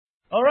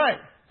All right.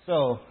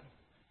 So,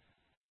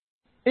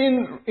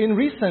 in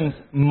recent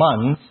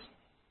months,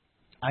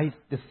 I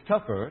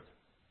discovered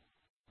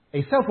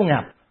a cell phone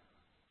app.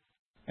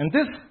 And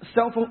this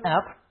cell phone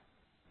app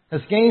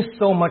has gained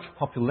so much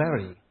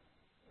popularity.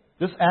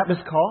 This app is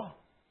called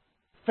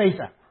Face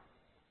app.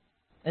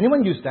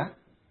 Anyone use that?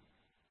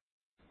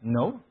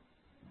 No?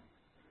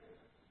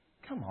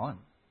 Come on.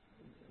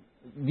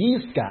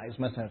 These guys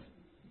must have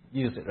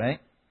used it, right?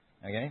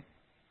 Okay.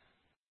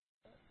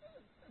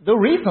 Though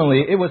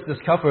recently it was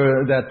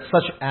discovered that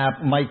such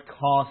app might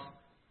cause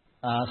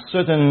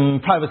certain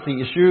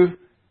privacy issue,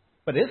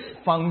 but its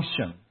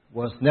function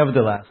was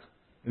nevertheless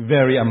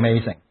very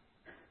amazing.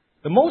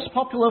 The most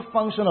popular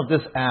function of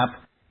this app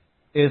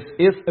is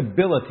its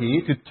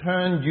ability to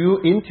turn you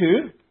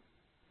into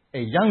a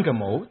younger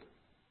mode.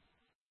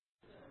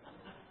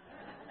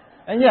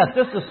 And yes,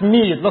 this is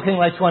me looking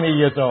like 20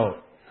 years old.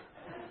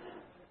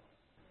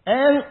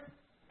 And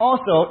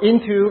also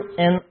into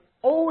an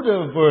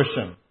older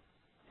version.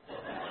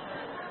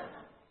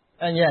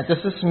 And yeah, this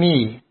is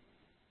me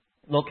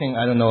looking,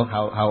 I don't know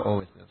how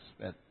old is this.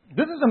 But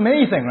this is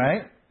amazing,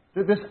 right?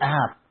 This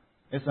app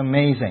is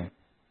amazing.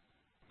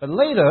 But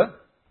later,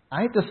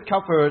 I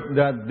discovered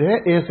that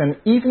there is an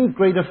even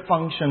greater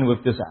function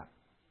with this app.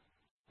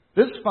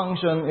 This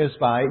function is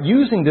by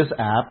using this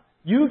app,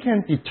 you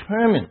can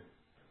determine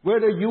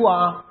whether you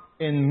are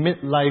in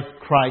midlife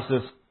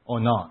crisis or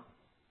not.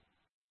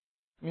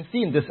 You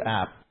see in this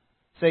app,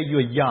 say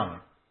you're young,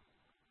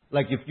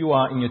 like if you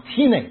are in your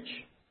teenage,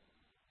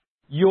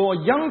 your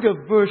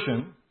younger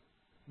version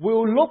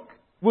will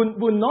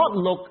not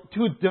look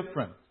too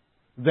different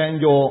than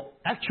your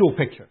actual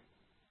picture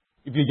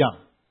if you're young.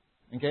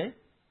 Okay?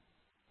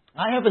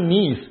 I have a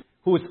niece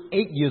who is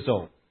 8 years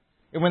old.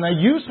 And when I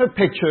use her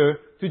picture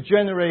to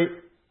generate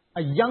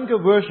a younger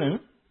version,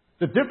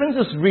 the difference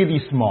is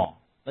really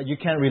small. Like you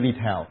can't really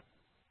tell.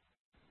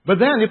 But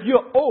then if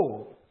you're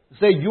old,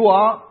 say you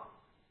are,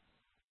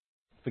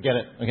 forget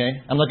it, okay?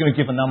 I'm not going to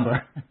give a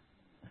number.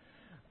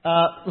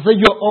 Say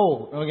you're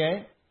old,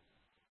 okay?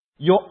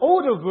 Your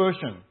older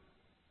version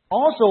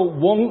also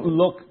won't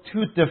look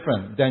too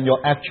different than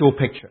your actual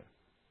picture.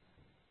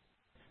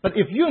 But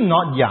if you're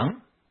not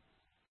young,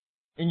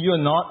 and you're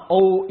not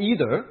old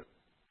either,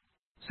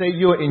 say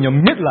you're in your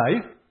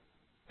midlife,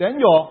 then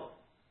your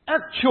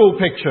actual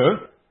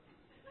picture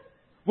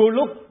will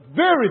look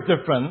very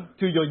different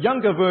to your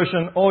younger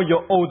version or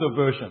your older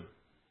version,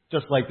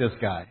 just like this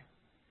guy.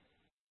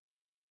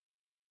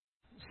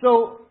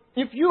 So,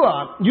 if you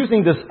are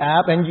using this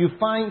app and you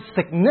find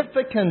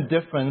significant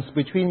difference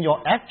between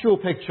your actual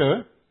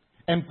picture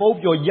and both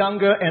your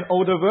younger and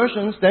older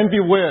versions, then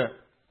beware,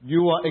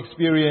 you are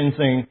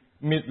experiencing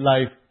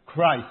midlife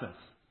crisis.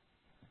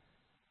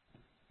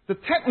 The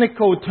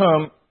technical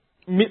term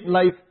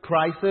midlife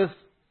crisis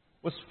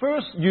was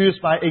first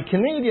used by a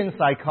Canadian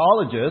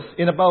psychologist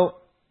in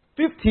about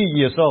 50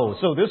 years old.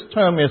 So this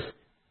term is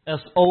as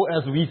old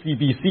as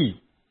VCBC.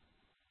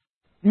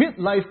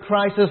 Midlife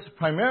crisis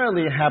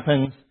primarily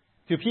happens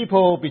to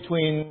people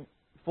between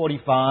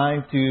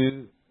 45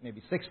 to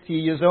maybe 60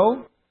 years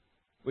old,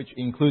 which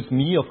includes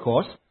me, of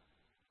course.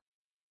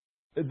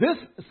 This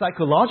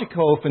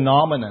psychological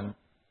phenomenon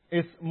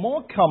is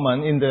more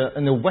common in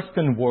the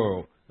Western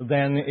world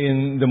than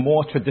in the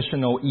more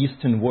traditional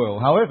Eastern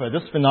world. However,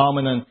 this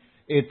phenomenon,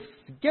 it's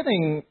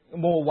getting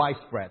more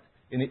widespread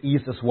in the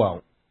East as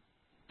well.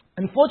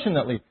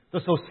 Unfortunately, the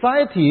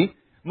society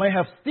might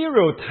have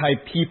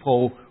stereotyped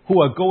people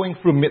who are going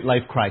through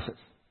midlife crisis.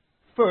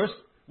 First,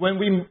 when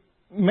we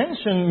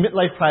mention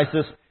midlife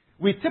crisis,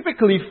 we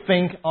typically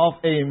think of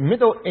a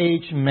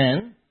middle-aged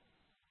man,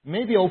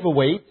 maybe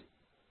overweight,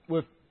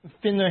 with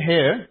thinner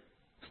hair,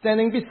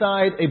 standing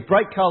beside a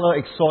bright-color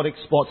exotic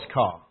sports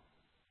car.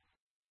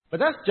 But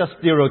that's just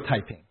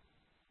stereotyping.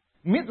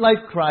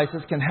 Midlife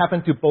crisis can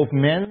happen to both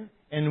men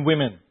and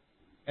women,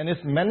 and its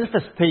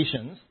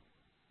manifestations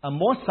are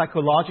more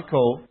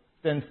psychological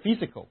than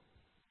physical.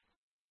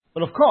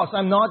 But of course,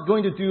 I'm not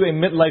going to do a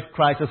midlife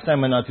crisis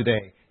seminar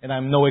today, and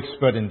I'm no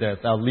expert in this.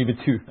 I'll leave it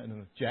to, I don't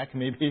know, Jack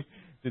maybe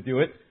to do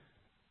it.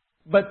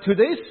 But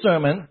today's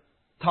sermon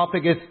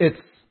topic is it's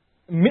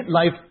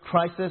midlife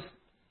crisis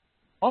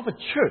of a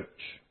church.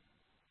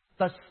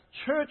 Does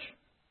church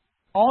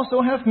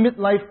also have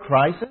midlife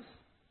crisis?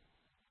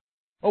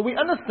 Well, we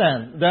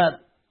understand that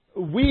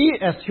we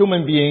as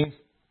human beings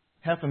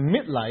have a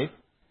midlife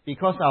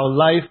because our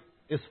life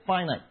is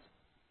finite.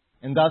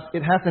 And thus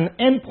it has an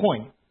end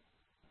point.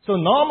 So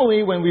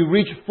normally when we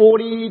reach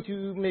 40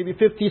 to maybe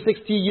 50,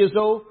 60 years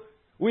old,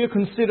 we are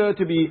considered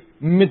to be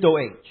middle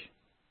age.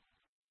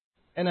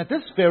 And at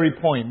this very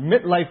point,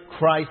 midlife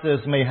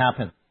crisis may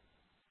happen.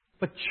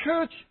 But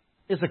church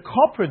is a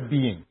corporate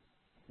being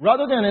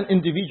rather than an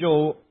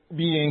individual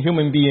being,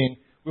 human being,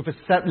 with a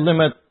set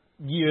limit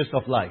years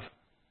of life.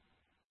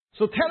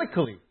 So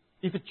technically,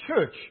 if a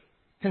church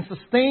can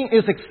sustain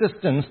its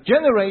existence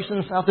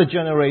generations after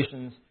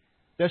generations,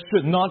 there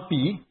should not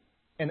be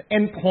an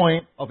end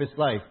point of its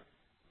life.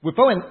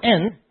 Without an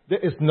end, there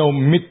is no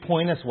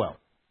midpoint as well.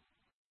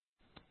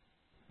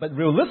 But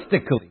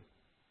realistically,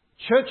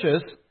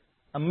 Churches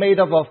are made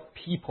up of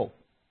people,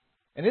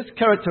 and its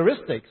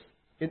characteristics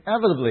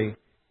inevitably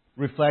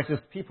reflects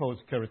its people's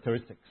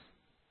characteristics.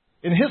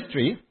 In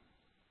history,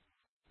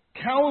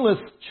 countless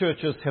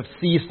churches have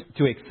ceased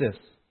to exist.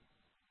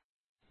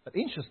 But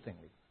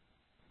interestingly,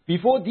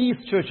 before these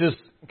churches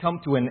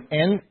come to an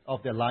end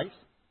of their lives,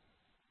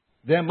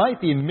 there might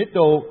be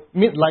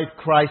midlife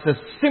crisis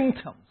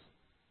symptoms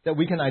that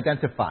we can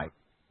identify.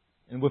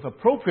 And with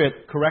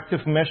appropriate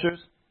corrective measures,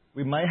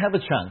 we might have a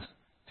chance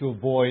to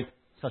avoid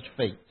such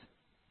fate.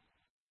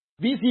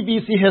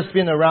 VCBC has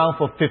been around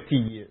for 50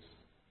 years,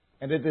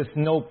 and it is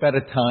no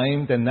better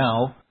time than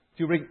now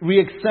to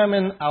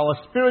re-examine our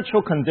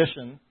spiritual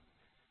condition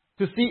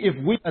to see if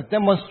we are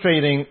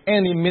demonstrating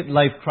any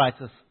midlife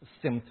crisis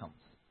symptoms.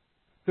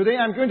 Today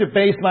I'm going to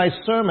base my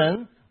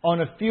sermon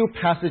on a few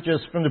passages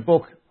from the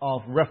book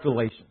of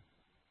Revelation.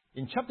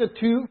 In chapter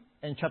 2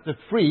 and chapter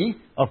 3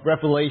 of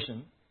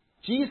Revelation,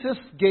 Jesus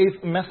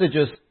gave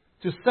messages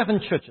to 7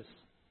 churches.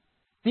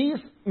 These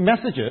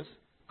messages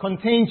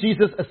contain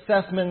Jesus'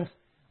 assessment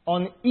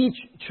on each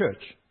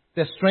church,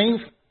 their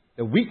strengths,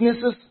 their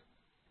weaknesses,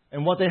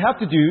 and what they have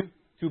to do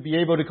to be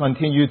able to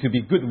continue to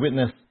be good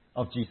witness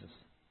of Jesus.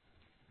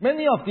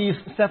 Many of these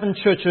 7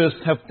 churches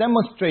have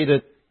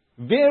demonstrated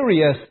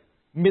various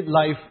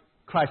midlife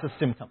crisis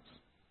symptoms.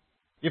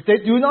 If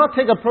they do not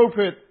take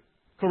appropriate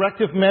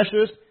corrective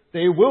measures,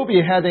 they will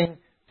be heading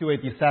to a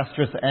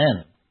disastrous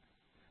end.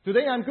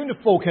 Today I'm going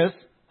to focus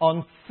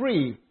on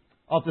 3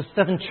 of the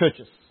 7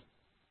 churches.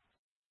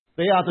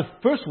 They are the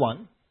first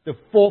one, the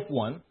 4th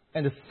one,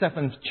 and the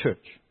 7th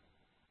church.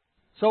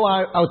 So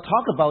I'll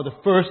talk about the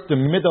first, the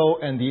middle,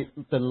 and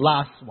the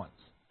last ones.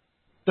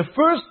 The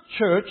first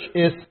church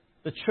is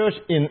the church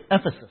in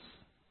Ephesus.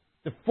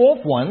 The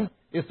 4th one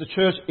is the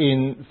church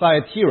in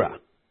Thyatira.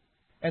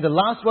 And the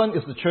last one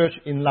is the church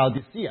in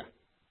Laodicea.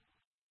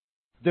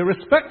 The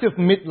respective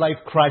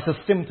midlife crisis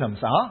symptoms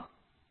are: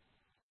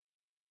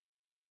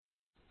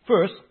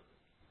 first,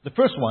 the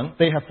first one,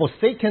 they have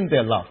forsaken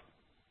their love.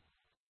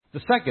 The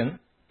second,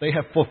 they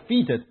have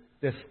forfeited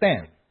their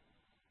stand.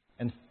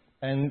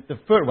 And the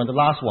third one, the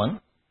last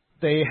one,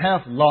 they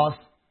have lost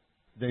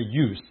their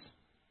use.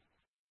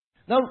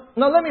 Now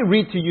let me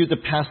read to you the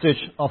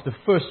passage of the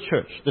first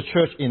church, the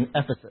church in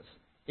Ephesus,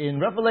 in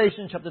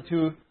Revelation chapter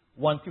 2,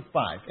 1 to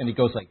 5, and it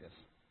goes like this.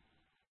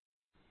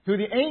 To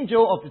the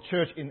angel of the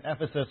church in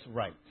Ephesus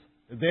write,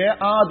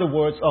 there are the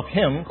words of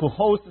him who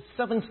holds the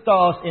 7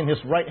 stars in his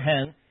right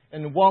hand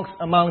and walks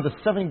among the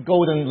 7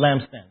 golden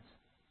lampstands.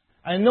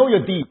 I know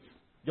your deeds,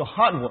 your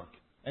hard work,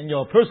 and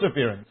your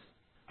perseverance.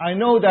 I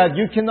know that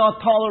you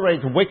cannot tolerate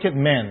wicked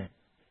men,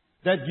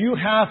 that you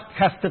have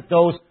tested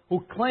those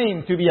who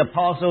claim to be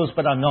apostles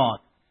but are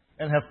not,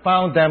 and have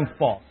found them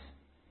false.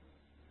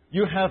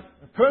 You have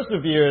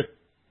persevered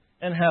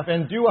and have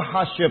endured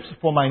hardships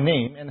for my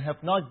name and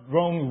have not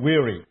grown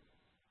weary.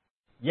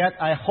 Yet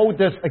I hold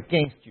this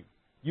against you.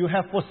 You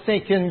have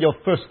forsaken your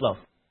first love.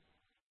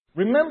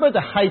 Remember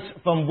the heights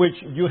from which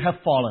you have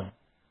fallen.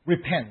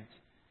 Repent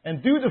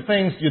and do the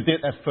things you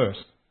did at first.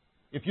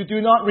 If you do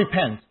not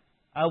repent,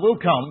 I will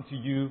come to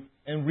you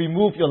and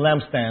remove your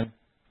lampstand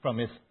from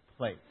its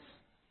place.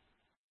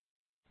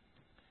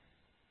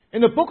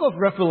 In the book of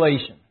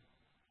Revelation,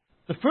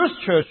 the first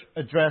church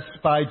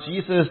addressed by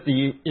Jesus,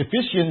 the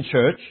Ephesian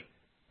church,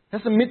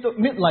 has a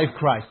midlife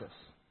crisis.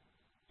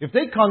 If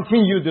they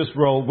continue this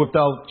road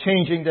without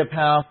changing their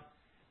path,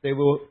 they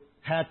will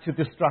head to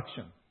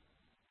destruction.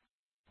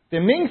 The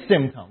main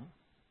symptom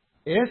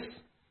is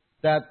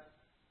that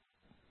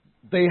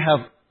they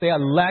are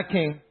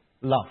lacking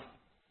love.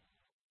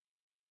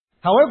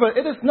 However,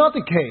 it is not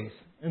the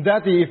case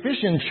that the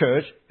Ephesian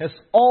church has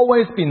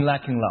always been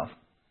lacking love.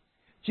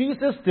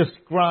 Jesus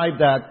described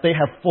that they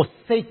have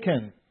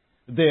forsaken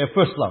their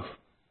first love.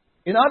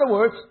 In other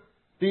words,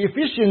 the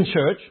Ephesian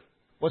church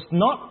was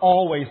not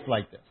always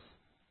like this.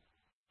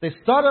 They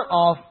started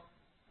off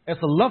as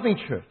a loving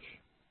church,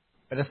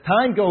 but as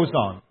time goes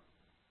on,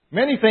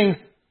 many things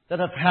that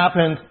have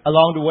happened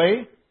along the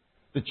way,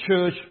 the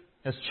church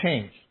has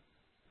changed.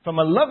 From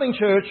a loving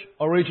church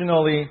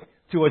originally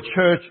to a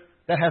church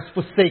that has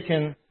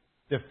forsaken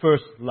their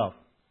first love.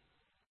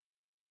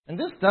 And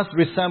this does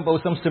resemble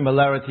some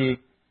similarity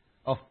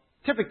of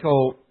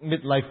typical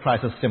midlife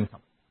crisis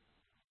symptoms.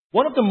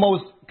 One of the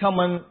most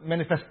common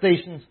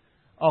manifestations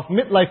of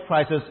midlife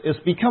crisis is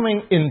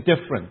becoming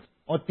indifferent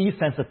or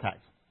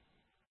desensitized.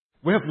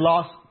 We have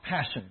lost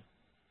passion,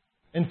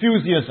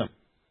 enthusiasm,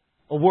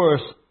 or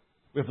worse,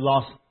 we've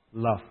lost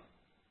love.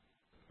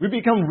 We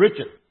become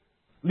rigid,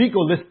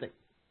 legalistic,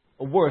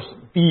 or worse,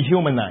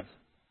 dehumanized.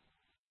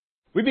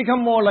 We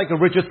become more like a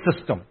rigid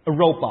system, a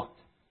robot.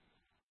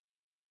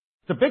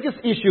 The biggest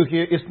issue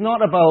here is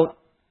not about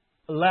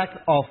lack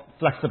of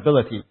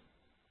flexibility.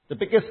 The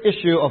biggest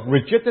issue of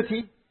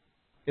rigidity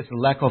is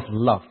lack of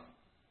love.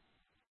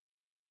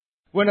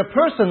 When a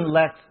person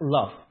lacks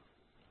love,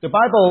 the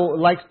Bible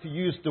likes to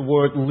use the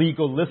word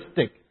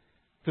legalistic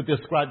to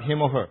describe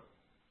him or her.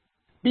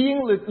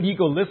 Being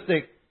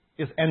legalistic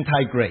is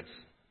anti-grace.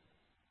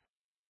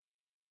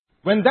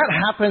 When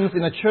that happens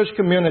in a church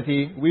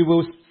community, we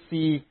will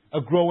see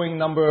a growing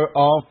number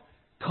of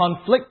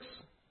conflicts,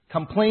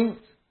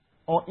 complaints,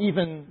 or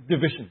even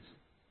divisions.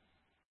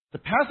 The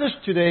passage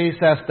today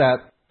says that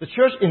the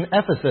church in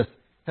Ephesus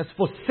has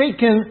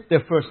forsaken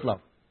their first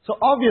love. So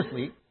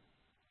obviously,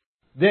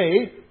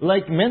 they,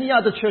 like many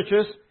other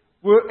churches,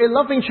 were a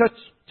loving church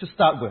to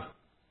start with.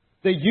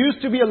 They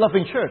used to be a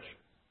loving church.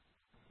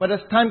 But as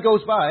time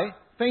goes by,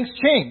 things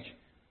change.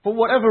 For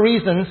whatever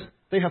reasons,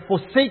 they have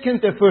forsaken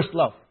their first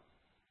love.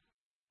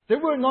 They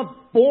were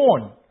not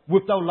born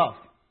without love.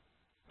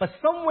 But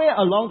somewhere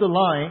along the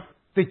line,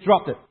 they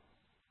dropped it.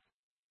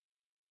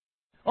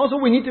 Also,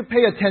 we need to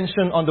pay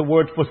attention on the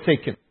word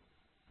forsaken.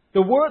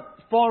 The word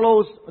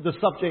follows the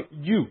subject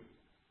you,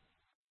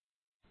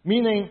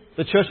 meaning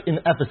the church in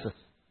Ephesus.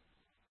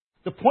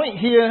 The point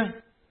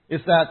here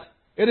is that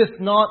it is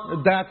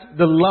not that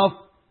the love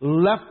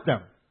left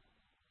them,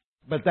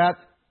 but that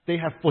they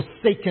have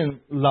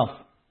forsaken love.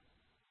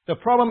 The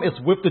problem is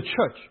with the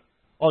church,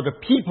 or the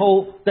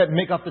people that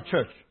make up the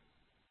church.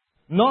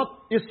 Not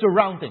its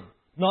surrounding,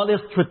 not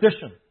its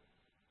tradition,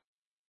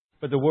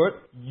 but the word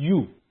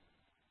you.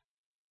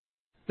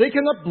 They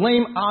cannot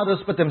blame others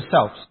but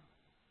themselves.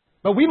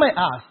 But we might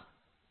ask,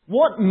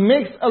 what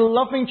makes a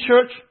loving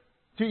church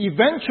to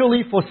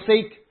eventually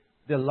forsake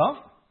their love?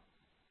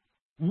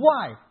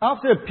 Why,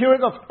 after a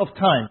period of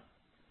time,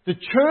 the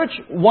church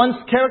once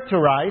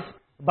characterized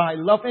by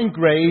love and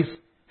grace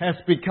has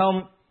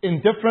become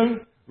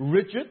indifferent,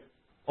 rigid,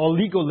 or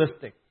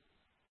legalistic?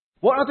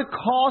 What are the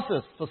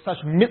causes for such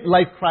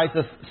midlife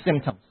crisis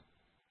symptoms?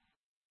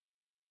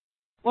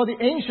 Well,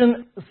 the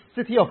ancient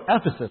city of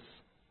Ephesus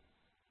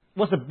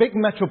was a big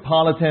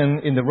metropolitan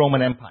in the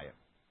Roman Empire.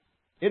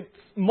 Its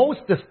most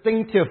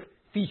distinctive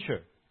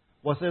feature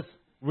was its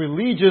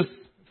religious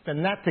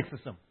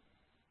fanaticism.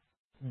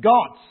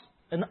 Gods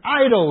and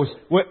idols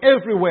were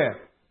everywhere.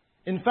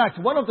 In fact,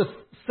 one of the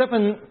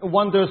 7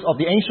 wonders of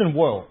the ancient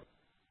world,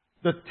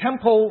 the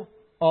temple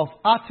of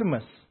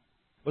Artemis,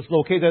 was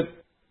located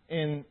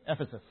in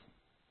Ephesus.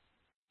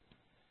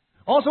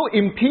 Also,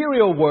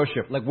 imperial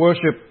worship, like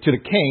worship to the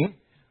king,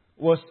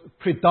 was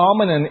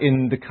predominant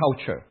in the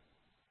culture.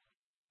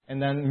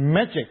 And then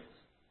magic,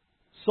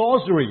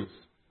 sorceries,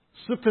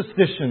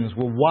 superstitions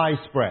were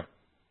widespread.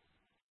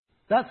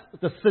 That's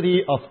the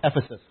city of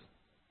Ephesus.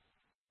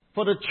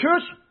 For the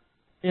church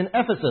in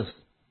Ephesus,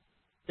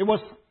 it was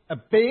a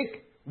big,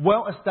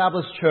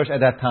 well-established church at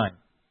that time.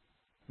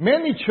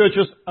 Many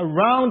churches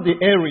around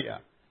the area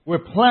were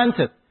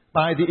planted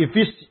by the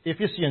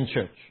Ephesian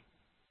church.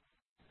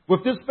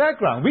 With this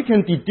background, we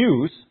can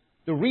deduce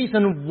the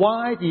reason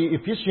why the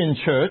Ephesian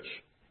church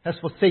has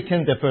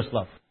forsaken their first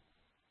love.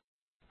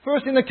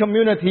 First, in a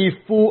community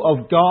full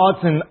of gods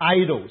and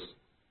idols,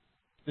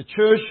 the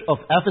church of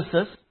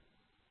Ephesus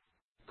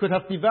could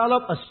have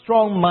developed a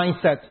strong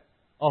mindset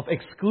of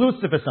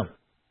exclusivism.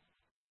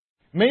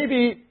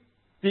 Maybe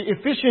the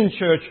Ephesian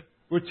church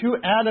were too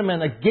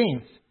adamant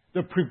against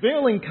the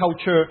prevailing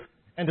culture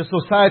and the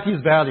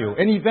society's value,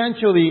 and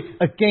eventually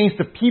against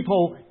the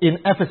people in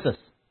Ephesus.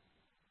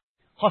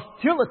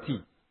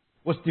 Hostility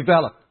was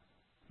developed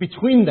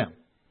between them,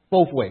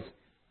 both ways.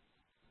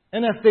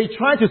 And as they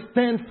try to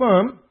stand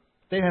firm,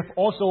 they have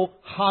also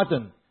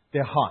hardened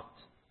their hearts.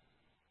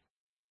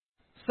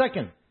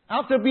 Second,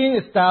 after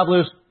being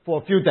established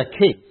for a few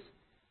decades,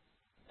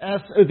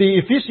 as the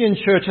Ephesian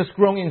church has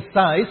grown in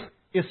size,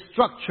 its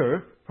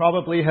structure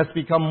probably has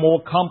become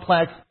more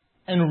complex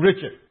and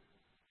rigid.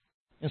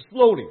 And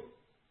slowly,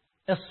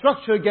 as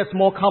structure gets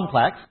more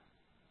complex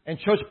and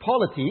church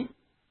polity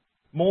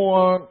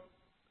more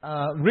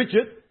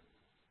rigid,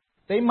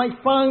 they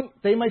might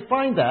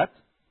find that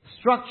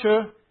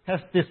structure has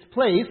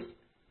displaced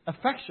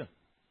affection,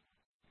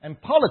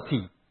 and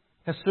polity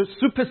has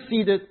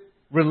superseded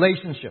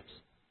relationships.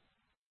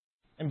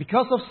 And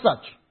because of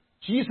such,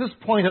 Jesus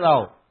pointed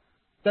out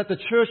that the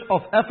church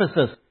of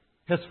Ephesus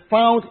has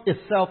found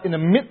itself in a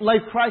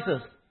midlife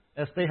crisis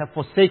as they have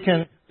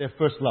forsaken their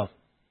first love.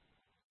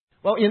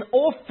 Well, in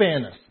all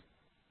fairness,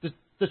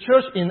 the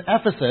church in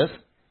Ephesus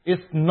is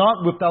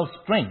not without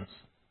strengths.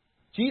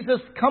 Jesus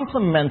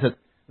complimented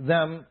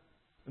them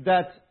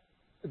that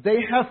they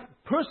have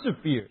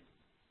persevered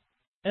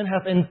and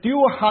have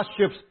endured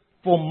hardships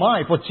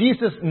for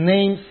Jesus'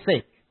 name's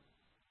sake,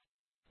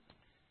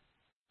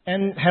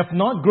 and have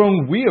not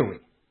grown weary.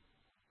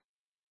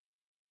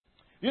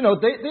 You know,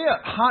 they are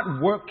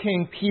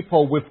hard-working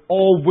people with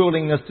all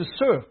willingness to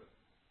serve.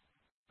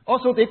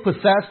 Also, they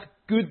possess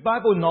good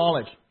Bible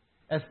knowledge,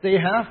 as they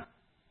have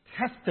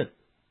tested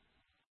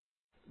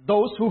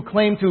those who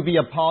claim to be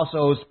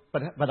apostles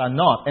but are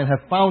not, and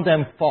have found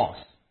them false.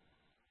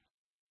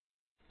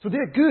 So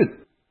they're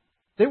good.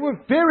 They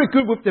were very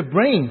good with their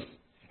brains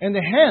and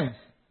their hands.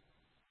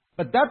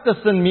 But that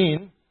doesn't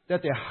mean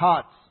that their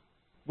hearts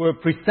were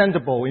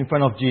presentable in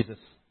front of Jesus.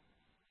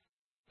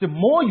 The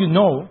more you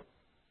know,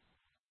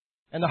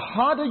 and the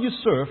harder you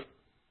serve,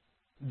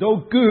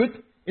 though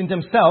good in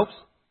themselves,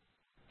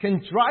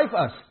 can drive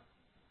us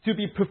to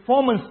be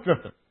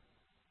performance-driven.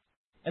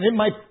 And it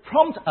might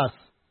prompt us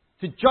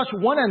to judge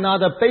one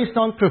another based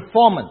on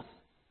performance.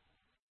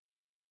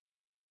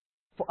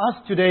 For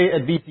us today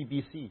at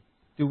VCBC,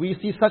 do we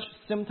see such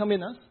symptom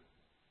in us?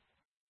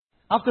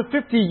 After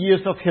 50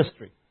 years of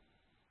history,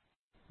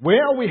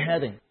 where are we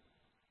heading?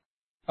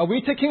 Are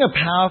we taking a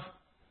path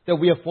that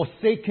we are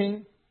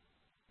forsaking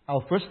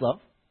our first love?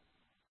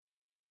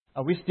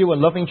 Are we still a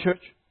loving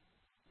church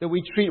that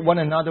we treat one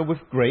another with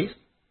grace?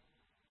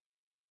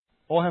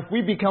 Or have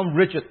we become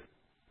rigid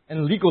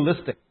and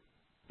legalistic,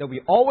 that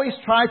we always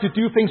try to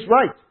do things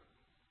right,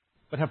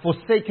 but have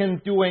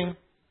forsaken doing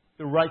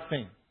the right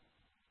thing?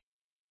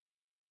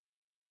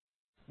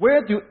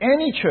 Where do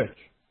any church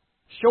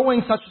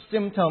showing such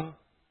symptom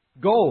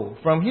go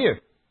from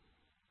here?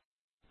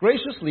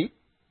 Graciously,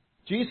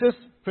 Jesus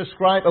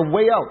prescribed a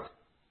way out.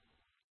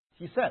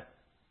 He said,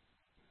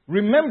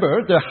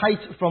 remember the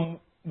height from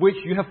which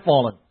you have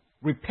fallen.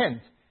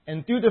 Repent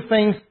and do the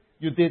things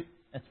you did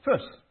at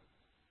first.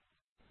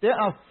 There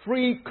are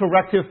 3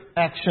 corrective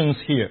actions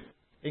here,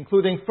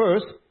 including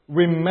first,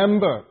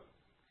 remember.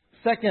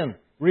 Second,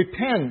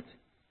 repent.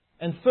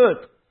 And third,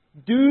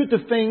 do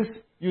the things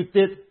you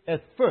did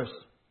at first.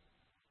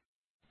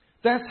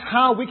 That's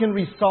how we can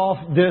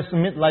resolve this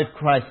midlife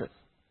crisis.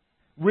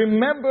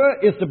 Remember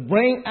is the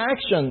brain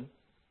action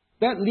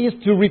that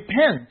leads to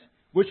repent,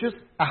 which is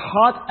a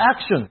heart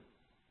action.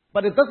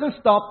 But it doesn't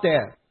stop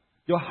there.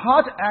 Your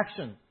heart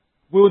action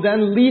will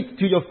then lead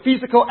to your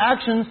physical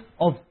actions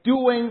of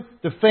doing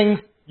the things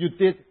you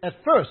did at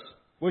first,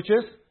 which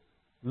is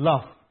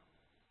love.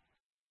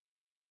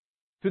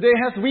 Today,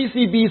 has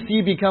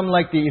VCBC become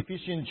like the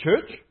Ephesian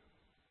church?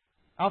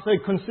 After a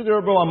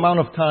considerable amount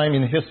of time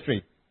in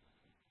history,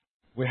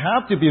 we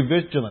have to be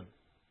vigilant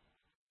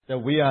that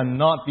we are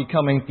not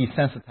becoming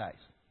desensitized,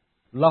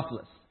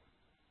 loveless,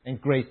 and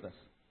graceless.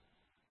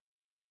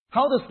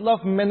 How does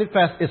love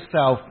manifest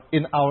itself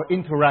in our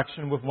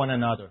interaction with one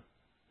another?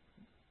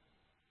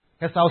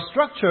 Has our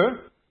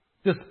structure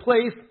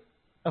displaced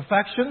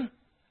affection?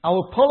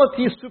 Our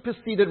polity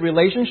superseded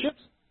relationships?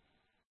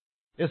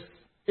 It's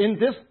in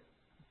this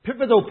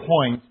pivotal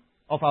point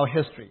of our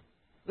history.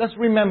 Let's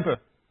remember,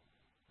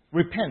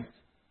 repent,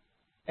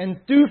 and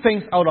do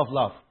things out of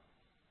love.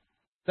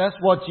 That's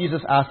what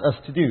Jesus asked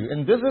us to do.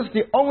 And this is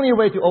the only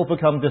way to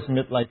overcome this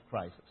midlife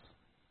crisis.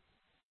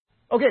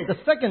 Okay, the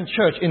second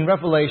church in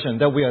Revelation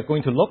that we are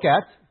going to look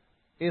at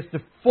is the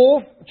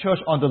 4th church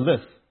on the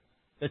list,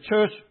 the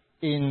church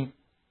in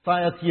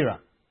Thyatira.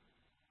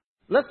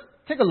 Let's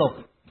take a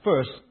look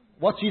first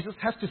what Jesus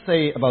has to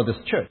say about this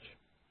church.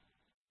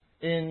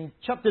 In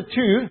chapter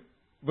 2,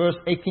 verse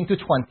 18 to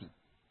 20,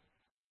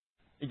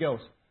 it goes,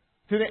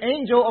 to the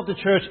angel of the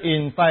church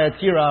in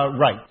Thyatira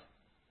write,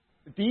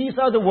 these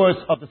are the words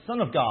of the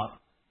Son of God,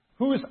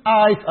 whose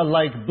eyes are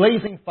like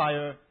blazing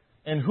fire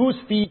and whose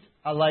feet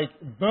are like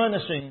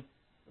burnishing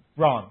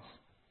bronze.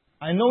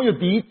 I know your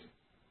deeds,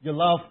 your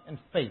love and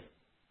faith,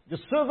 your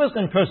service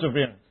and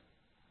perseverance,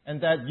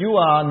 and that you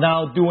are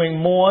now doing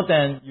more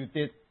than you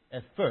did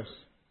at first.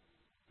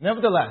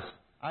 Nevertheless,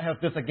 I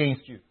have this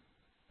against you.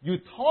 You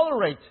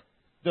tolerate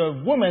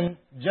the woman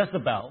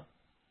Jezebel,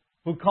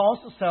 who calls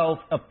herself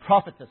a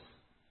prophetess.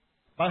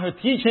 By her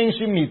teaching,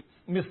 she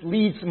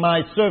misleads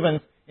my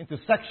servants into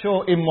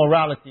sexual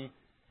immorality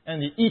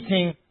and the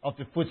eating of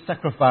the food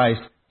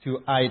sacrificed to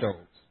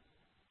idols.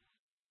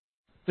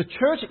 The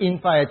church in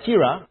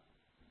Thyatira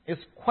is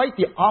quite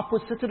the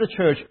opposite to the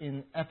church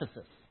in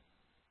Ephesus.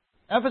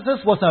 Ephesus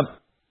was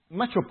a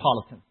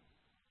metropolitan.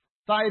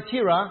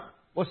 Thyatira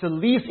was the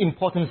least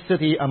important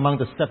city among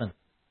the 7.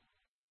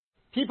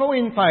 People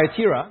in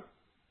Thyatira,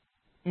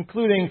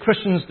 including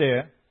Christians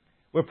there,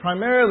 were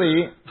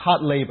primarily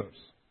hard laborers.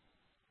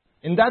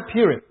 In that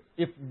period,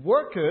 if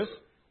workers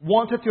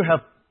wanted to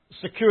have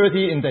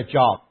security in their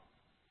job,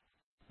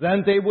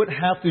 then they would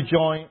have to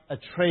join a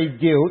trade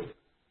guild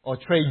or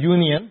trade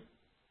union.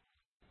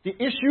 The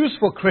issues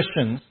for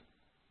Christians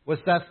was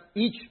that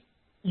each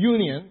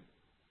union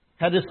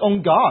had its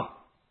own god.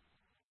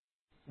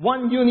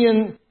 One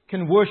union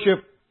can worship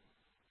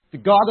the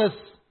goddess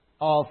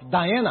of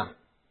Diana,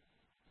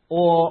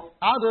 or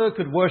other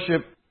could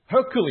worship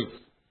Hercules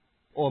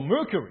or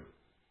Mercury.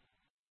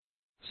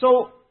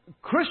 So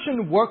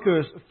Christian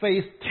workers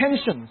face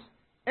tensions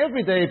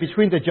every day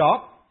between their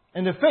job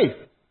and their faith.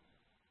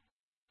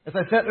 As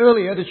I said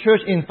earlier, the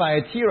church in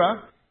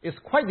Thyatira is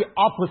quite the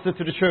opposite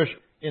to the church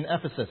in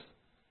Ephesus.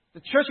 The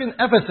church in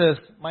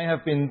Ephesus might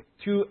have been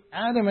too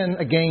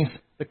adamant against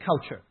the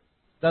culture,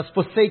 thus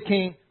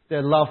forsaking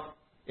their love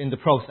in the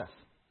process.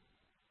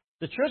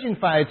 The church in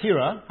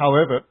Thyatira,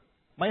 however,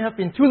 might have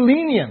been too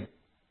lenient,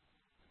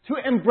 too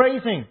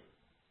embracing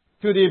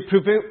to the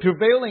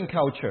prevailing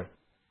culture,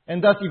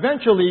 and thus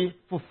eventually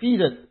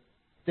forfeited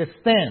the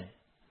stand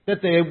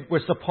that they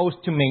were supposed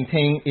to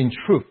maintain in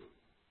truth.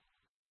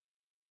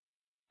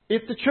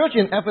 If the church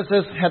in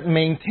Ephesus had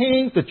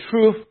maintained the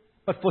truth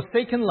but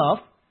forsaken love,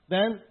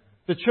 then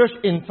the church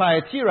in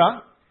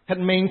Thyatira had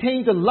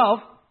maintained the love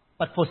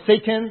but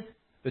forsaken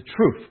the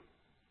truth.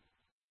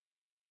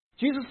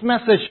 Jesus'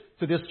 message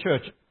to this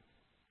church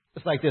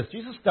is like this.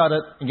 Jesus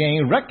started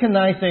again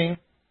recognizing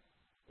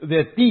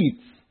their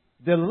deeds,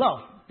 their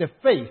love, their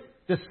faith,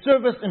 their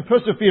service and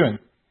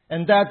perseverance,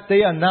 and that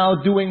they are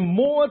now doing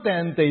more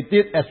than they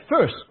did at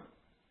first.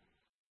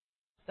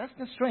 That's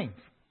their strength.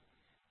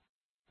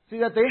 See,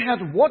 that they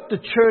had what the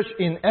church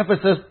in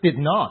Ephesus did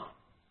not.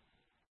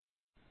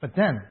 But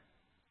then,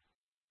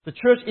 the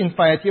church in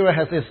Thyatira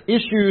has its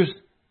issues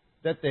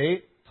that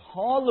they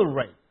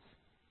tolerate.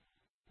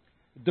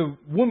 The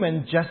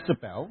woman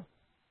Jezebel,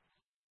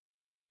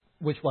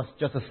 which was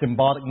just a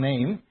symbolic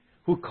name,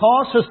 who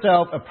calls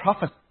herself a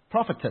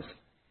prophetess.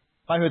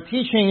 By her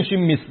teaching, she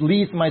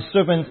misleads my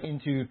servants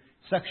into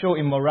sexual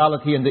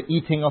immorality and the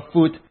eating of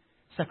food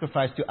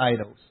sacrificed to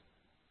idols.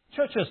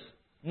 Churches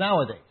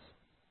nowadays,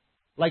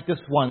 like the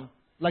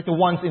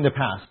ones in the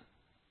past,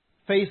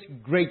 face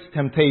great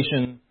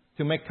temptation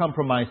to make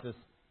compromises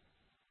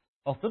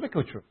of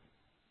biblical truth.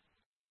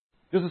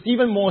 This is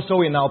even more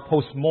so in our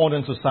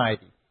postmodern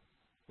society,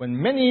 when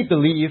many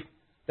believe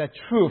that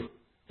truth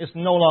is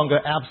no longer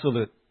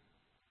absolute,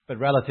 but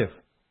relative.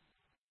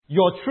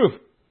 Your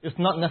truth is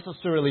not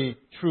necessarily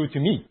true to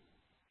me.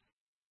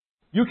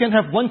 You can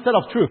have one set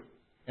of truth,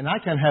 and I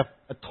can have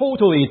a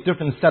totally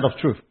different set of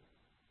truth.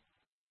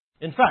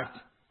 In fact,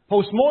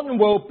 postmodern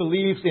world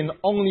believes in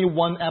only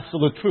one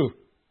absolute truth,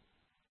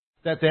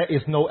 that there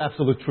is no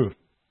absolute truth.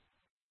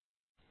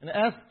 And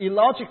as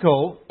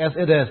illogical as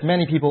it is,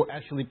 many people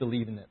actually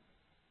believe in it.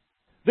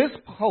 This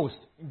poses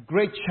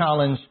great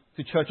challenge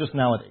to churches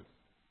nowadays.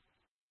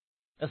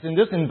 As in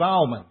this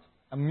environment,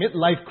 a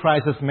midlife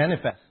crisis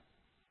manifests.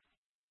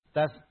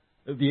 That's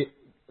the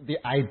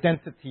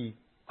identity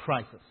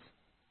crisis.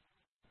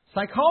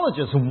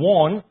 Psychologists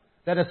warn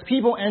that as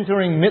people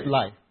entering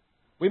midlife,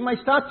 we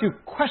might start to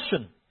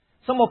question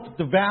some of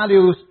the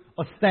values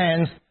or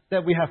stance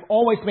that we have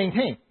always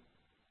maintained.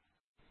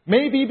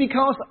 Maybe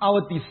because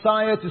our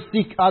desire to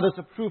seek others'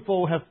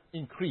 approval have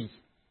increased,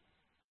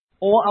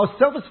 or our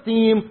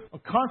self-esteem or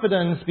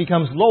confidence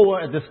becomes lower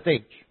at this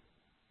stage.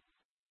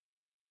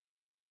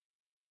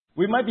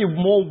 We might be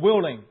more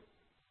willing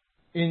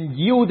in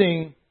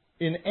yielding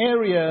in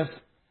areas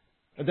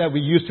that we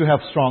used to have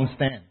strong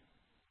stand.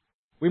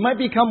 We might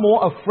become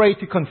more afraid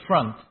to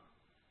confront,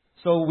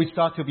 so we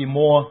start to be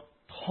more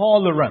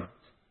tolerant.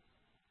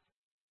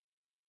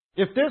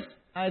 If this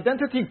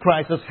identity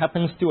crisis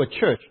happens to a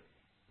church,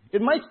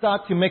 it might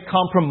start to make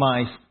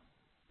compromise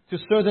to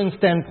certain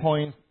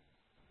standpoints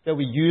that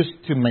we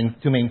used to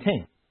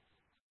maintain.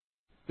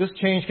 This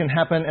change can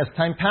happen as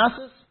time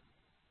passes,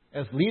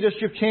 as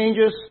leadership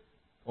changes,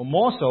 or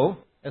more so,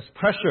 as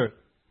pressured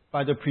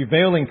by the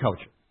prevailing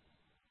culture.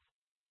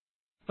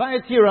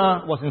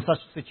 Thyatira was in such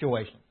a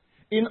situation.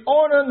 In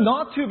order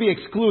not to be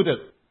excluded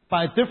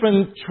by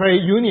different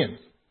trade unions,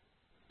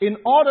 in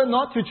order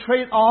not to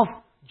trade off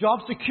job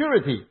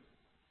security,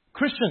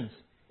 Christians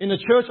in the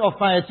church of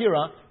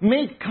Thyatira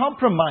made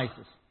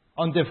compromises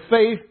on their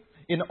faith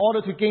in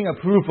order to gain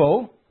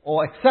approval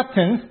or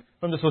acceptance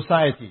from the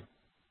society.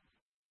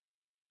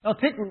 Now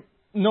take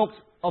note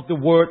of the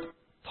word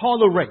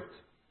tolerate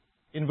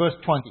in verse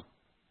 20.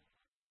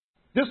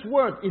 This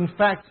word, in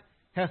fact,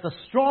 has a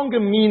stronger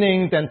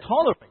meaning than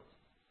tolerate.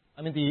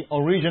 I mean, the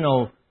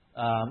original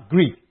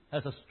Greek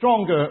has a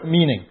stronger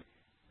meaning.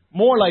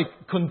 More like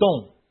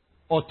condone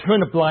or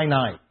turn a blind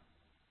eye.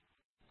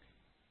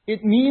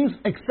 It means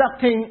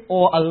accepting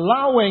or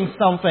allowing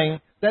something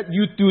that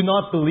you do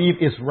not believe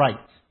is right.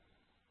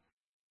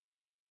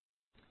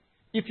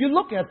 If you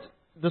look at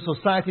the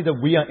society that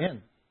we are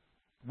in,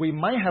 we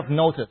might have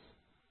noticed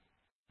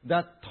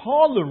that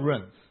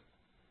tolerance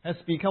has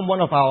become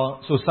one of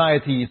our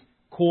society's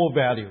core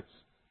values.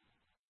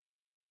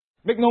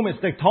 Make no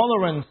mistake,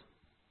 tolerance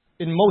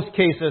in most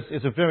cases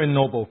is a very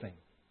noble thing.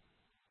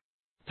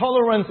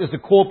 Tolerance is the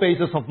core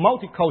basis of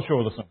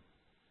multiculturalism.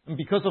 And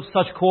because of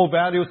such core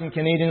values in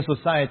Canadian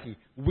society,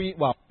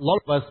 a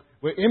lot of us,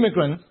 we're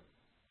immigrants,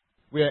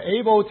 we are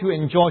able to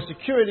enjoy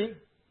security,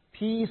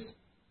 peace,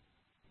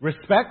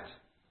 respect,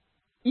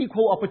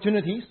 equal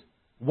opportunities,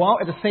 while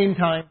at the same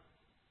time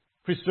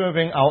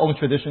preserving our own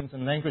traditions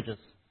and languages.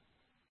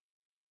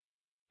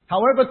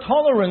 However,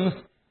 tolerance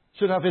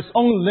should have its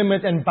own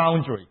limit and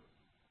boundary.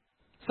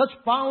 Such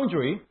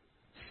boundary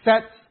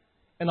sets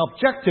an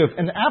objective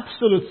and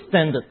absolute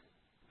standard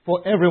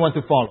for everyone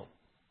to follow.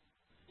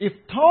 If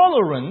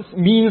tolerance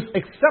means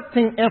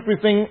accepting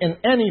everything and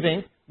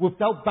anything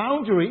without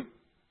boundary,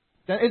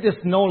 then it is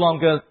no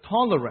longer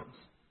tolerance,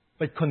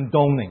 but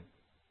condoning.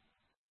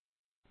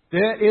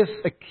 There is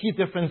a key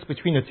difference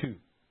between the two.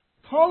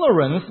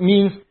 Tolerance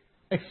means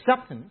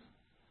acceptance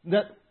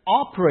that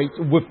operates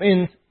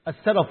within a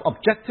set of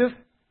objective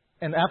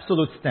and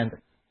absolute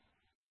standards.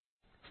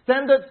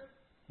 Standards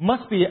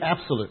must be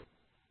absolute,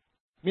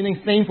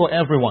 meaning same for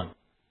everyone.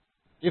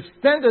 If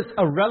standards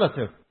are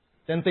relative,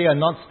 then they are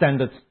not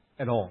standards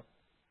at all.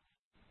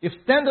 If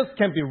standards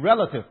can be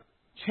relative,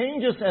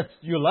 changes as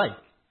you like,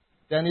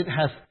 then it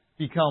has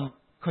become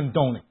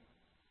condoning.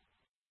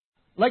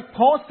 Like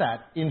Paul said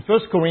in 1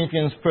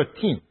 Corinthians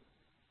 13,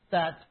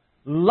 that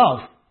love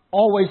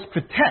always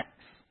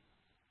protects,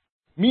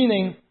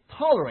 meaning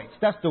tolerates.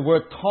 That's the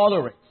word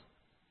tolerate.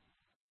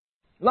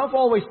 Love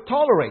always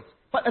tolerates.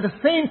 But at the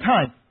same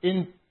time,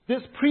 in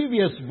this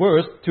previous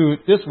verse to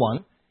this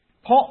one,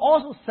 Paul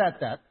also said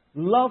that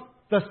love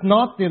does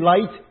not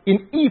delight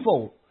in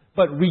evil,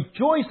 but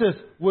rejoices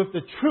with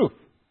the truth.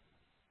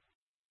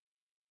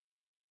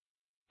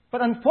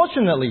 But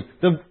unfortunately,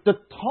 the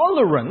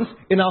tolerance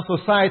in our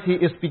society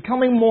is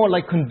becoming more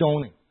like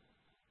condoning.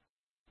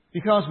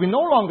 Because we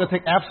no longer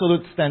take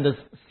absolute standards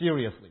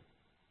seriously.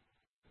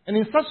 And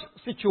in such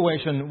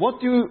situation,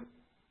 what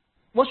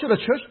should a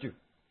church do?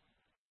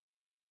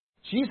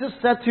 Jesus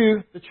said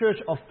to the church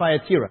of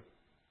Thyatira,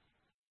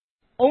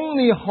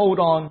 only hold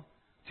on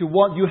to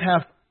what you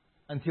have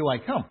until I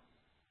come.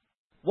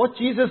 What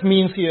Jesus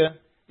means here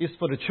is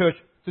for the church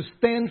to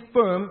stand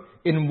firm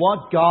in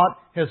what God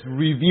has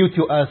revealed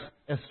to us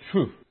as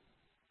truth.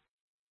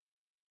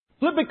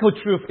 Biblical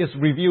truth is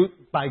revealed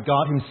by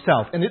God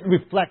Himself, and it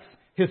reflects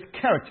His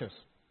characters.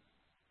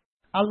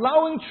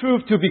 Allowing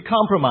truth to be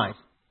compromised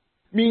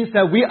means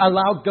that we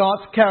allow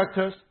God's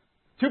characters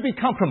to be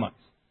compromised.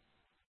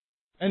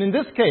 And in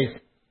this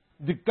case,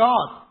 the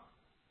God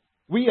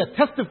we are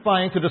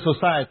testifying to the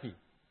society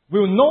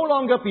will no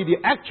longer be the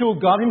actual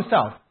God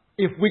Himself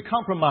if we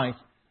compromise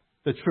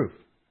the truth.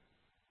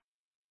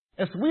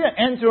 As we are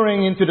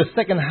entering into the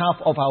second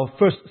half of our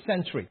first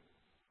century,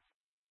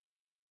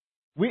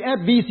 we at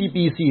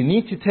VCBC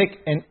need to take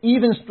an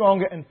even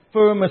stronger and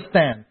firmer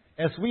stand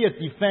as we are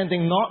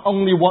defending not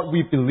only what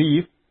we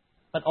believe,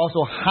 but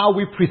also how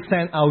we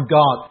present our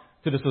God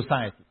to the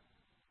society.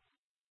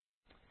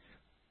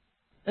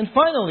 And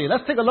finally,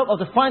 let's take a look at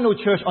the final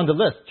church on the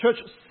list. Church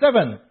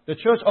 7, the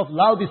church of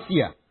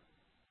Laodicea.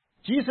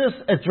 Jesus'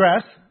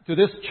 address to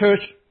this church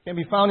can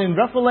be found in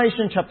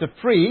Revelation chapter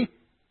 3.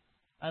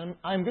 And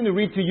I'm going to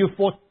read to you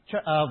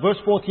verse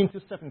 14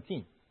 to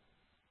 17.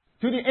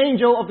 To the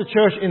angel of the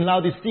church in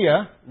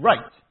Laodicea, write,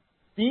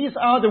 these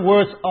are the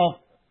words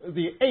of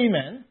the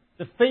Amen,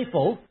 the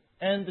faithful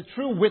and the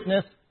true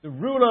witness, the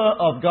ruler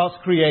of God's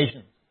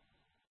creation.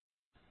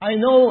 I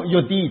know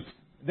your deeds,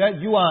 that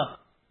you are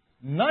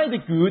neither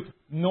good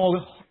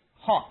nor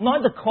hot,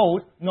 neither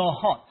cold nor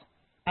hot.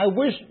 I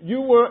wish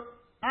you were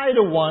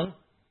either one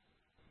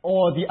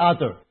or the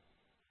other.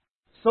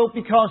 So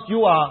because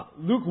you are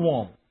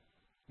lukewarm,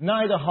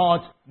 neither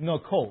hot nor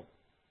cold,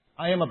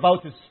 I am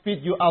about to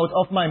spit you out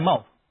of my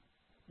mouth.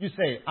 You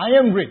say, I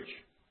am rich.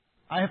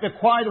 I have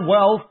acquired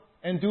wealth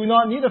and do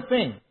not need a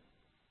thing.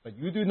 But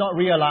you do not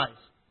realize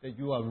that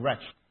you are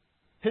wretched,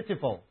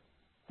 pitiful,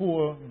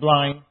 poor,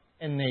 blind,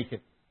 and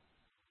naked.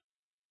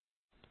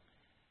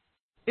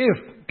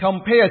 If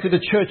compared to the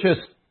churches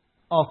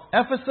of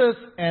Ephesus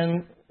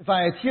and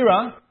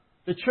Thyatira,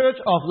 the church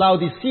of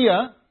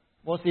Laodicea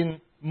was in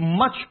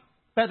much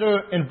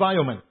better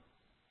environment,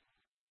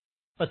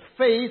 but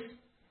faced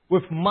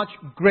with much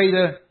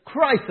greater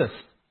crisis.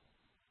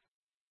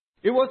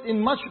 It was in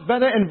much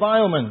better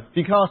environment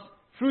because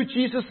through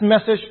Jesus'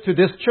 message to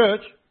this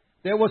church,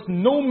 there was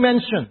no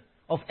mention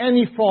of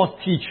any false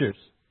teachers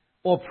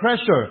or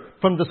pressure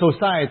from the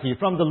society,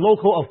 from the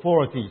local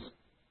authorities.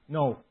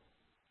 No.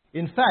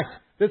 In fact,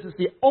 this is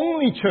the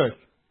only church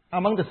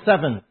among the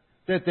 7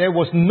 that there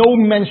was no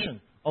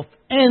mention of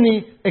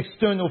any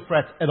external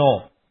threat at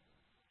all.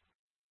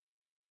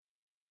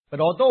 But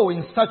although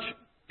in such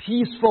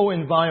peaceful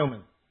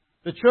environment,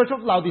 the church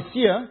of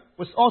Laodicea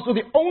was also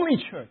the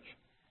only church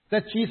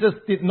that Jesus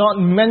did not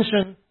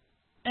mention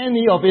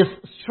any of its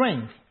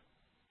strength.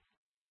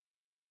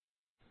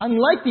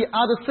 Unlike the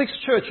other 6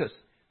 churches,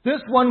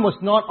 this one was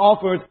not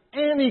offered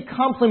any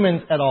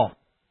compliment at all.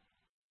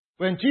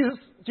 When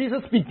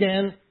Jesus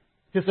began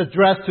His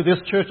address to this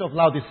church of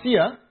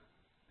Laodicea,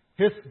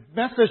 His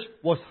message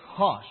was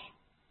harsh.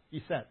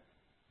 He said,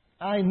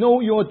 I know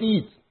your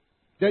deeds,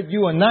 that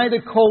you are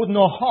neither cold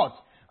nor hot.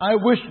 I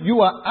wish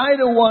you are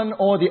either one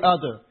or the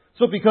other.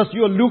 So because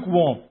you are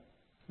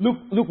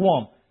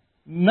lukewarm,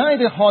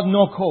 neither hot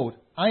nor cold,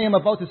 I am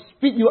about to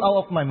spit you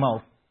out of my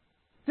mouth.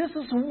 This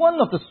is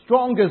one of the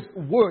strongest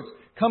words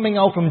coming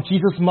out from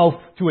Jesus' mouth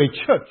to a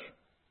church.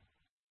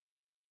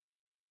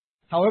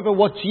 However,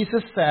 what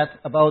Jesus said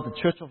about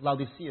the church of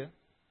Laodicea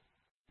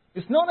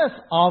is not as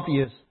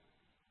obvious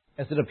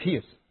as it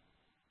appears.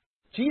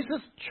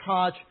 Jesus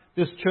charged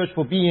this church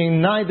for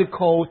being neither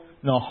cold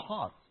nor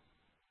hot.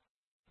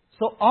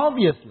 So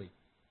obviously,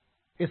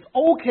 it's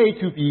okay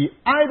to be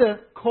either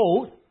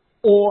cold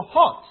or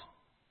hot.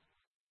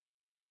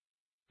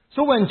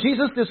 So when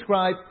Jesus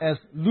described as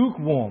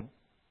lukewarm,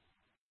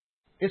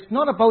 it's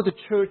not about the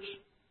church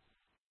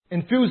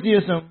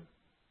enthusiasm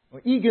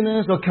or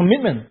eagerness or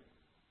commitment.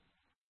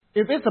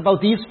 If it's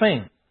about these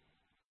things,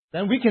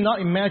 then we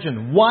cannot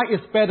imagine why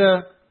it's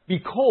better be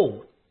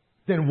cold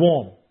than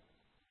warm.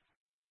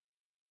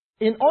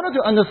 In order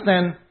to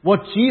understand what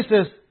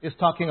Jesus is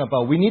talking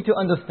about, we need to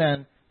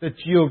understand the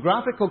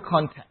geographical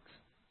context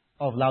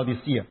of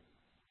Laodicea.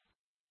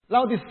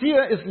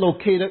 Laodicea is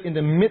located in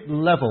the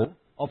mid-level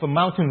of a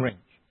mountain range.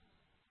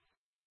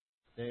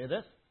 There it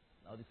is,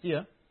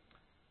 Laodicea.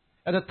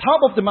 At the top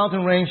of the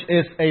mountain range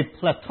is a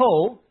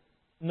plateau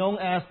known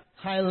as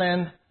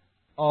Highland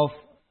of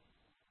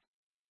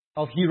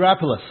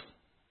Hierapolis.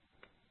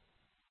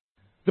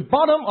 The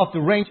bottom of the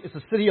range is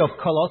the city of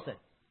Colossae,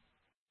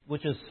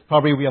 which is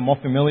probably we are more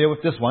familiar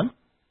with this one.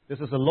 This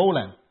is a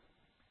lowland.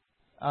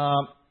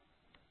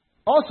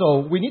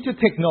 Also, we need to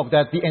take note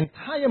that the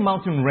entire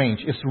mountain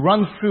range is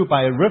run through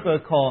by a river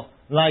called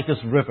Lycus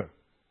River.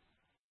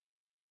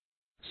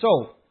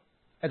 So,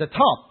 at the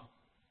top,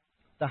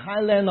 the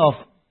highland of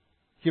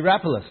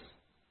Hierapolis.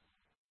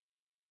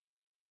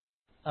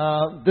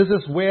 This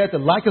is where the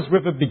Lycus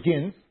River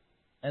begins,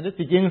 and it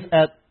begins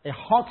at a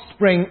hot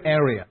spring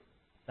area.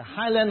 The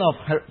highland of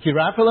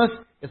Hierapolis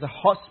is a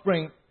hot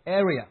spring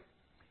area.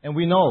 And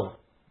we know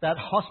that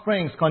hot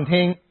springs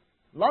contain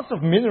lots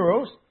of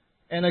minerals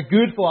and are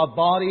good for our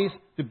bodies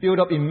to build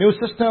up immune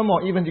system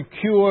or even to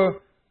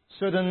cure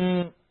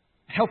certain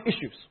health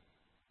issues.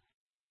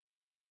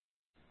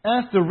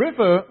 As the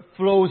river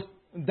flows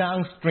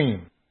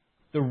downstream,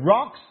 the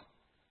rocks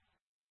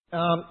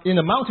in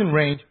the mountain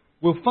range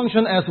will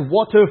function as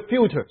water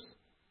filters,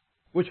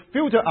 which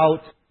filter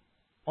out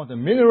all the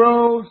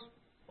minerals,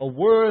 or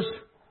worse,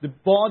 the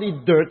body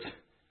dirt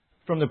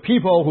from the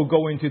people who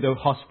go into the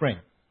hot spring.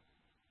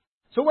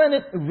 So when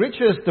it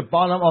reaches the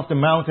bottom of the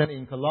mountain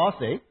in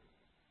Colossae,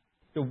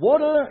 the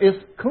water is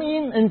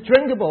clean and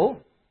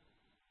drinkable.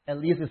 At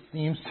least it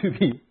seems to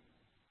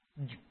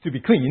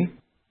be clean.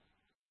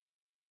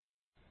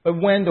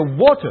 But when the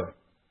water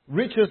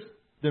reaches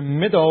the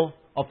middle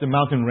of the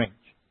mountain range,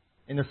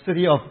 in the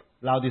city of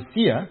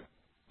Laodicea,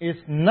 it's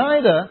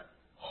neither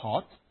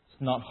hot,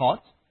 it's not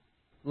hot,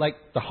 like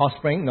the hot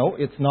spring, no,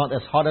 it's not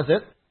as hot as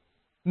it,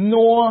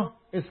 nor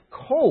is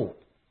cold.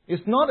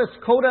 It's not as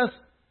cold as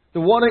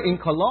the water in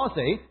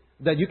Colossae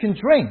that you can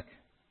drink.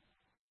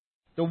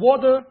 The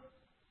water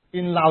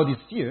in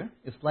Laodicea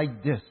is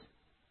like this.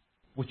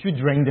 Would you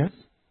drink this?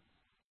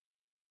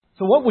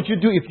 So what would you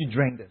do if you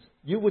drank this?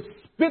 You would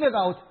spit it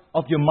out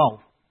of your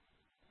mouth.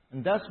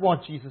 And that's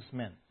what Jesus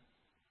meant.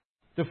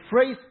 The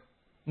phrase,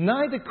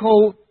 neither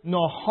cold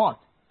nor hot,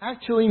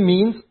 actually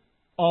means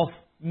of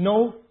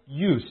no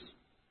use.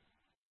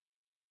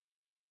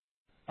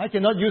 I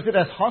cannot use it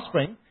as hot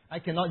spring. I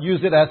cannot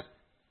use it as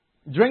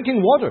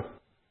drinking water.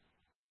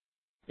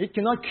 It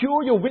cannot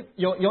cure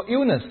your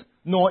illness,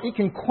 nor it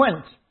can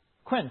quench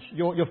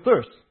your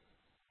thirst.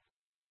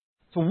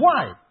 So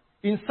why,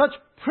 in such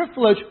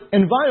privileged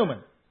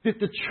environment, did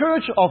the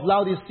church of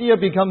Laodicea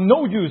become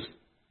no use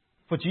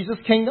for Jesus'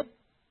 kingdom?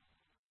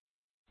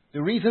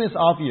 The reason is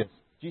obvious.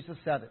 Jesus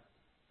said it.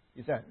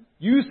 He said,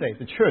 you say,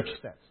 the church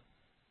says,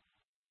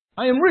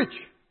 I am rich.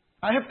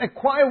 I have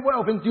acquired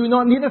wealth and do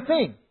not need a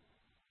thing.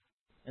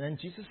 And then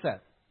Jesus said,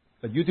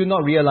 but you do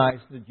not realize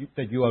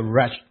that you are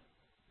wretched,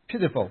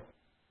 pitiful,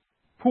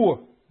 poor,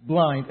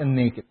 blind, and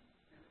naked.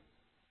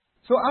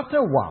 So after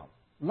a while,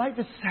 life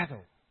is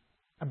settled.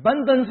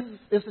 Abundance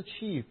is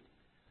achieved.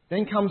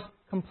 Then comes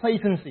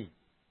complacency.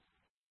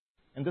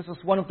 And this is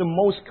one of the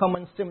most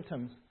common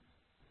symptoms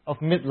of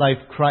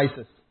midlife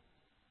crisis.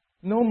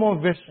 No more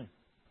vision.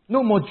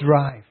 No more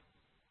drive.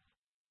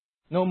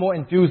 No more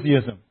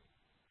enthusiasm.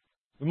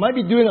 We might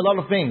be doing a lot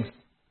of things,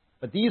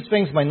 but these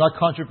things might not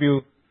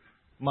contribute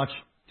much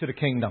to the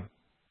kingdom.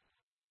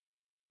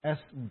 As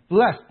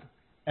blessed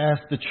as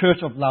the church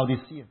of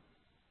Laodicea,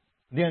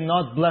 they are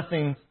not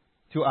blessings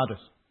to others.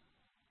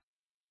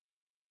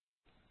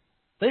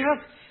 They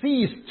have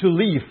ceased to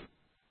live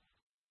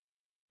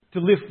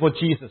for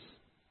Jesus.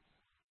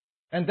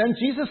 And then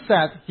Jesus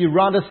said he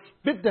rather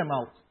spit them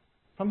out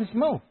from his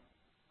mouth.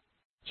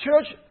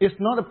 Church is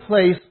not a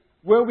place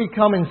where we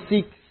come and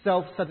seek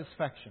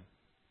self-satisfaction.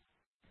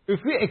 If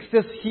we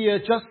exist here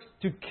just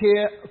to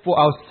care for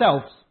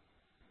ourselves,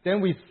 then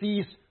we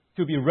cease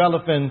to be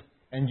relevant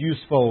and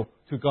useful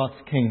to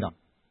God's kingdom.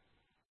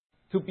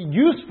 To be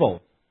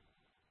useful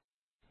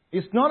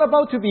is not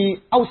about to be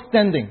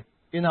outstanding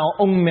in our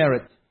own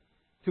merit.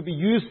 To be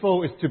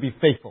useful is to be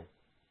faithful.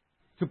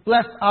 To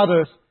bless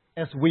others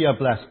as we are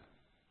blessed.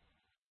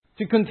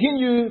 To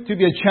continue to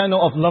be a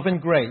channel of love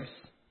and grace.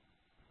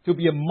 To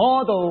be a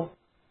model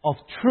of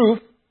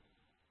truth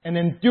and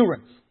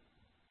endurance.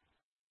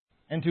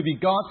 And to be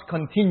God's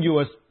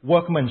continuous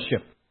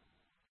workmanship.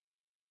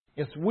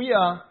 As we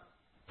are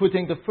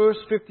putting the first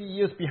 50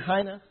 years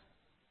behind us,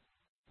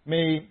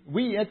 may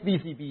we at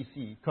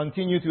VCBC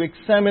continue to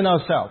examine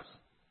ourselves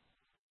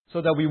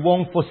so that we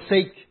won't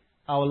forsake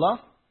our love,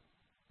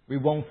 we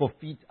won't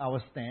forfeit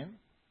our stand,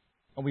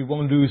 and we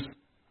won't lose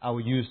our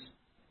use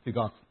to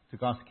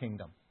God's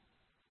kingdom.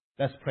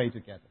 Let's pray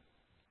together.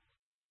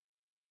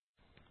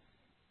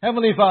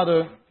 Heavenly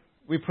Father,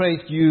 we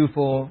praise you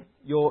for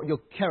your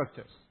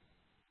characters,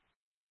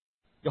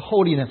 your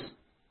holiness,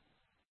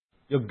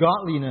 your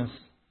godliness,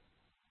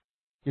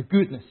 your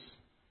goodness.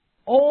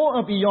 All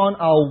are beyond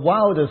our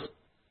wildest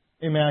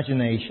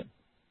imagination.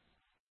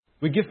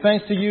 We give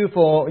thanks to you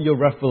for your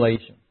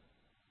revelation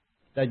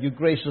that you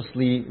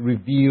graciously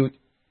revealed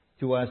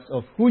to us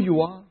of who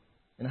you are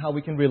and how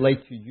we can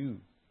relate to you.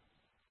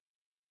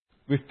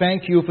 We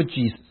thank you for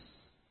Jesus,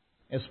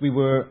 as we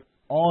were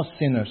all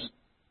sinners,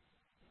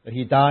 that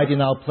he died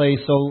in our place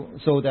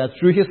so that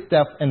through his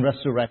death and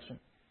resurrection,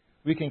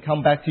 we can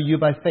come back to you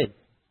by faith.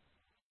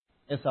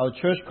 As our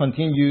church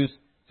continues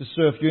to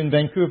serve you in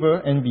Vancouver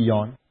and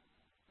beyond.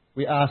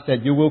 We ask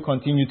that you will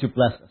continue to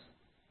bless us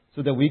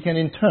so that we can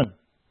in turn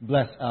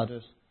bless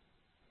others.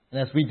 And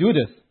as we do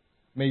this,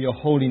 may your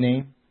holy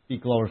name be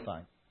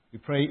glorified. We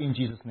pray in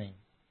Jesus' name.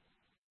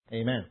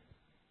 Amen.